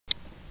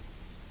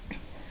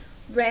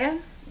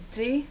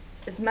Randy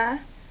is my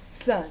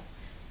son.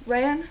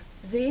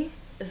 Randy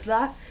is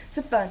lots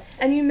of fun.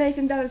 And you may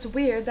think that it's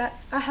weird that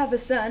I have a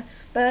son,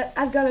 but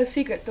I've got a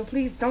secret, so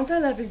please don't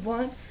tell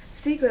everyone.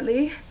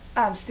 Secretly,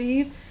 I'm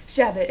Steve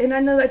Shabbat, and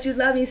I know that you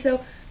love me,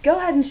 so go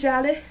ahead and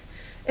shout it.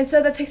 And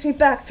so that takes me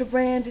back to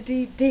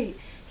Randy D.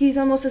 He's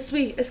almost as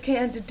sweet as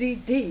Candy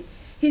D.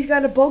 He's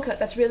got a bowl cut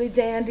that's really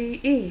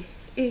dandy.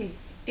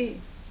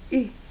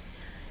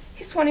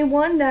 He's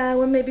 21 now,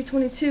 or maybe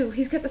 22.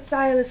 He's got the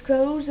stylish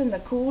clothes and the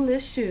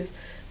coolest shoes.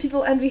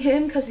 People envy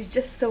him 'cause he's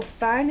just so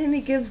fine, and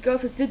he gives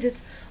girls his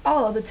digits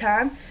all of the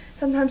time.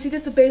 Sometimes he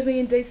disobeys me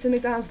and dates the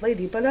McDonald's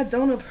lady, but I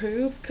don't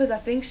approve 'cause I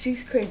think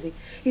she's crazy.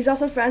 He's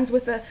also friends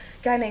with a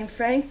guy named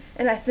Frank,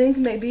 and I think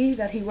maybe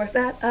that he works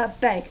at a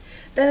bank.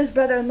 Then his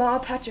brother-in-law,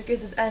 Patrick,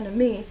 is his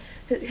enemy.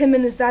 Him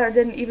and his daughter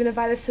didn't even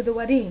invite us to the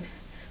wedding.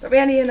 But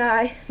Randy and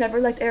I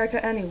never liked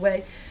Erica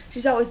anyway.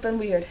 She's always been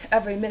weird,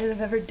 every minute of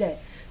every day.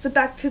 So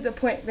back to the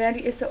point,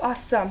 Randy is so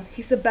awesome.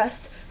 He's the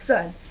best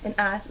son, and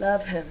I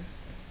love him.